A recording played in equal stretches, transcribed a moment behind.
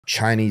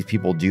Chinese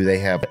people, do they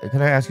have...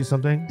 Can I ask you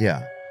something?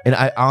 Yeah. And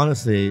I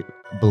honestly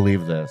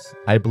believe this.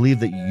 I believe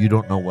that you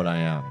don't know what I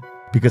am.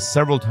 Because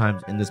several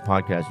times in this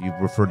podcast, you've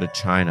referred to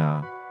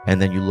China, and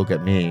then you look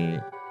at me.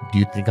 Do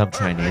you think I'm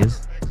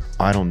Chinese?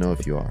 I don't know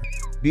if you are.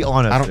 Be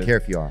honest. I don't care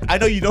if you are. I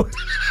know you don't.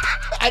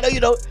 I know you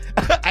don't.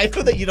 I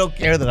feel that you don't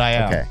care that I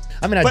am. Okay.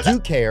 I mean, I do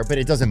care, but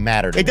it doesn't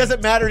matter to me. It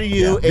doesn't matter to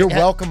you. Yeah. You're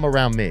welcome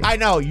around me. I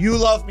know. You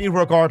love me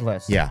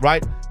regardless. Yeah.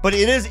 Right? But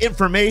it is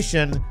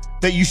information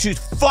that you should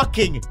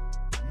fucking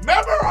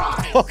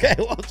memorize. Okay,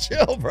 well,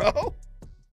 chill, bro.